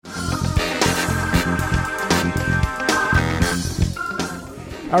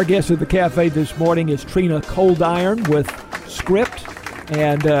Our guest at the cafe this morning is Trina Coldiron with Script.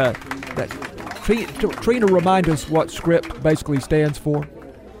 And Trina, remind us what Script basically stands for.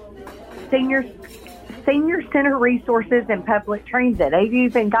 Senior Center Resources and Public Transit. They've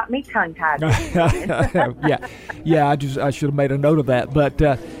even got me tongue-tied. Yeah. I should have made a note of that. But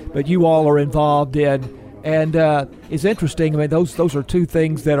you all are involved in, and it's interesting. I mean, those are two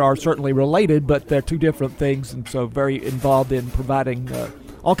things that are certainly related, but they're two different things, and so very involved in providing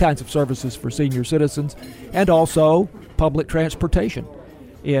all kinds of services for senior citizens, and also public transportation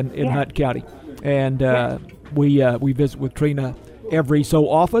in Hunt County. And we visit with Trina every so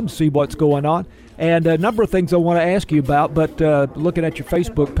often, see what's going on. And a number of things I want to ask you about, but looking at your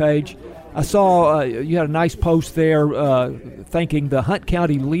Facebook page, I saw you had a nice post there thanking the Hunt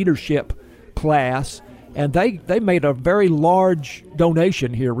County Leadership Class, and they made a very large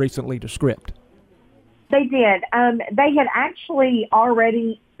donation here recently to Script. They did. They had actually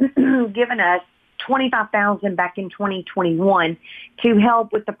already given us $25,000 back in 2021 to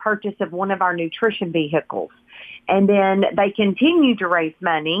help with the purchase of one of our nutrition vehicles. And then they continued to raise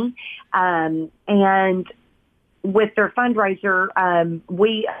money, and with their fundraiser,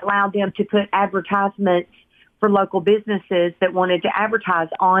 we allowed them to put advertisements for local businesses that wanted to advertise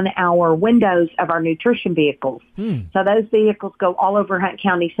on our windows of our nutrition vehicles. So those vehicles go all over Hunt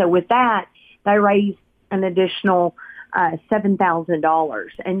County. So with that, they raised an additional $7,000.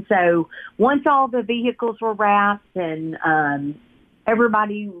 And so once all the vehicles were wrapped and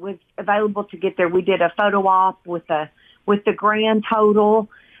everybody was available to get there, we did a photo op with the grand total,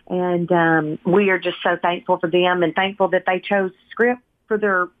 and we are just so thankful for them and thankful that they chose Script for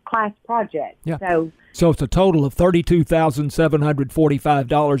their class project. Yeah. So it's a total of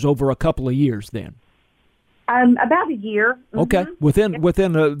 $32,745 over a couple of years then. About a year. Okay, within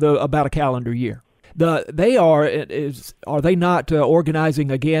the about a calendar year. Are they not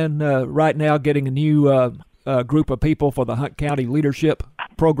organizing again right now, getting a new group of people for the Hunt County Leadership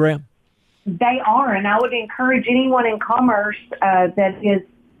Program? They are, and I would encourage anyone in commerce that is,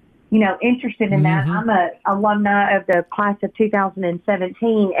 interested in that. I'm an alumni of the class of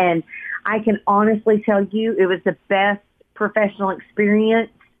 2017, and I can honestly tell you it was the best professional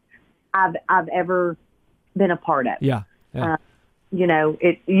experience I've ever been a part of. Yeah.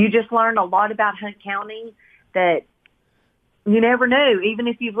 You just learn a lot about Hunt County that you never knew, even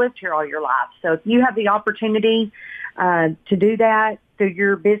if you've lived here all your life. So if you have the opportunity to do that through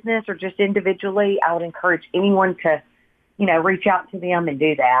your business or just individually, I would encourage anyone to, reach out to them and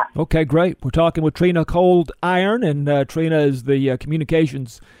do that. Okay, great. We're talking with Trina Coldiron, and Trina is the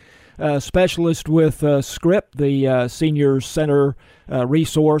communications specialist with Script, the Senior Center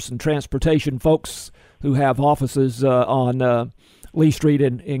Resource and Transportation folks who have offices on Lee Street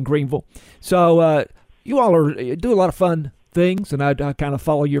in Greenville. So you all do a lot of fun things, and I kind of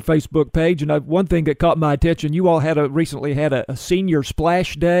follow your Facebook page. And one thing that caught my attention, you all recently had a senior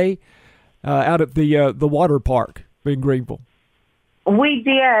splash day out at the water park in Greenville. We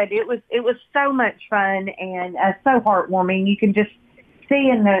did. It was so much fun and so heartwarming. You can just see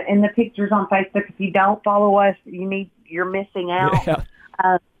in the pictures on Facebook. If you don't follow us, you're missing out. Yeah.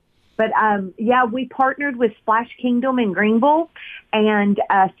 But we partnered with Splash Kingdom in Greenville and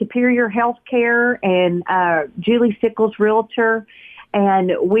Superior Healthcare and Julie Sickles Realtor.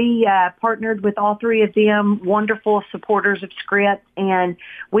 And we partnered with all three of them, wonderful supporters of Script. And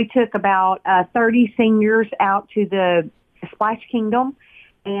we took about 30 seniors out to the Splash Kingdom.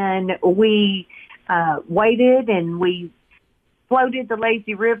 And we waded and we floated the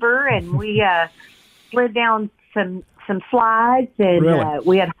lazy river, and we slid down some slides, and really?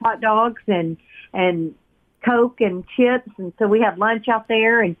 We had hot dogs and Coke and chips, and so we had lunch out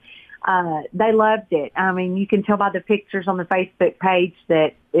there, and they loved it. I mean, you can tell by the pictures on the Facebook page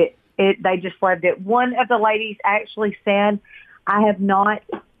that they just loved it. One of the ladies actually said, "I have not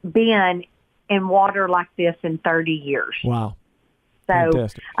been in water like this in 30 years." Wow. So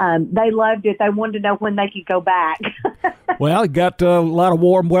they loved it. They wanted to know when they could go back. Well, you got a lot of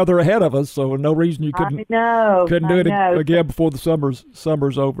warm weather ahead of us, so no reason you couldn't do it again before the summer's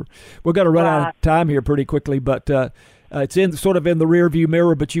over. We're going to run out of time here pretty quickly, but it's in the rearview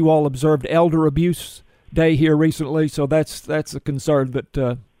mirror. But you all observed Elder Abuse Day here recently, so that's a concern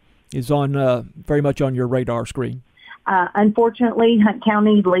that is on very much on your radar screen. Unfortunately, Hunt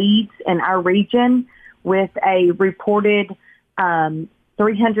County leads in our region with a reported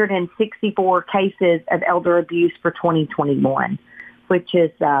 364 cases of elder abuse for 2021, which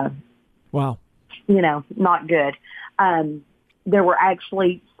is, wow, not good. There were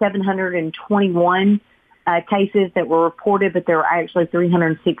actually 721 cases that were reported, but there were actually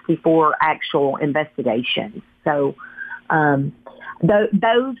 364 actual investigations. So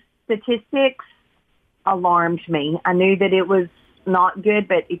Those statistics alarmed me. I knew that it was not good,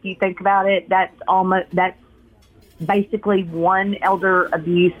 but if you think about it, that's basically one elder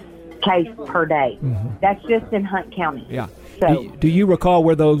abuse case per day. Mm-hmm. That's just in Hunt County. Yeah. So, do you recall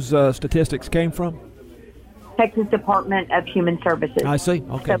where those statistics came from? Texas Department of Human Services. I see.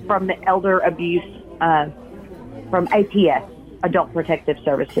 Okay. So from the elder abuse, from APS, Adult Protective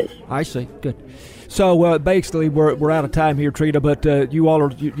Services. I see. Good. So basically, we're out of time here, Trina. But you all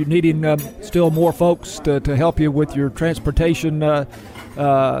are you're needing still more folks to help you with your transportation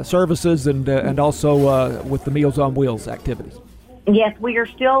services and also with the Meals on Wheels activities. Yes, we are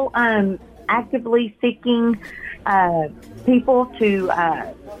still actively seeking people to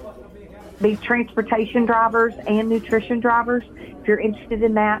be transportation drivers and nutrition drivers. If you're interested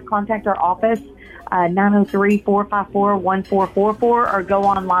in that, contact our office, 903-454-1444, or go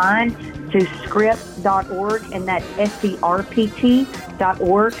online to script.org, and that's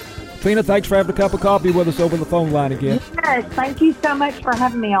SCRPT.org. Trina, thanks for having a cup of coffee with us over the phone line again. Yes, thank you so much for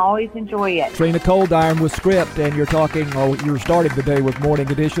having me. I always enjoy it. Trina Coldiron with Script, and you're starting the day with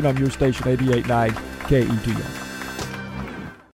Morning Edition on your station 88.9 KETO.